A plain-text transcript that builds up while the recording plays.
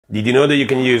Did you know that you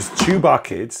can use 2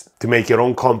 buckets to make your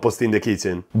own compost in the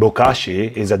kitchen?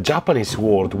 Bokashi is a Japanese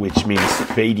word which means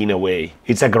fading away.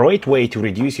 It's a great way to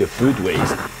reduce your food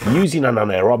waste using an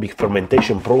anaerobic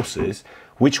fermentation process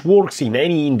which works in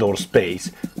any indoor space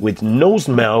with no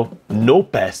smell, no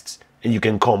pests, and you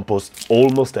can compost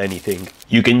almost anything.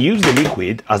 You can use the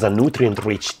liquid as a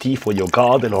nutrient-rich tea for your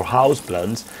garden or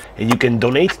houseplants, and you can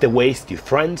donate the waste to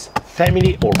friends,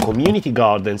 family or community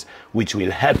gardens which will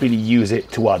happily use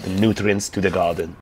it to add nutrients to the garden.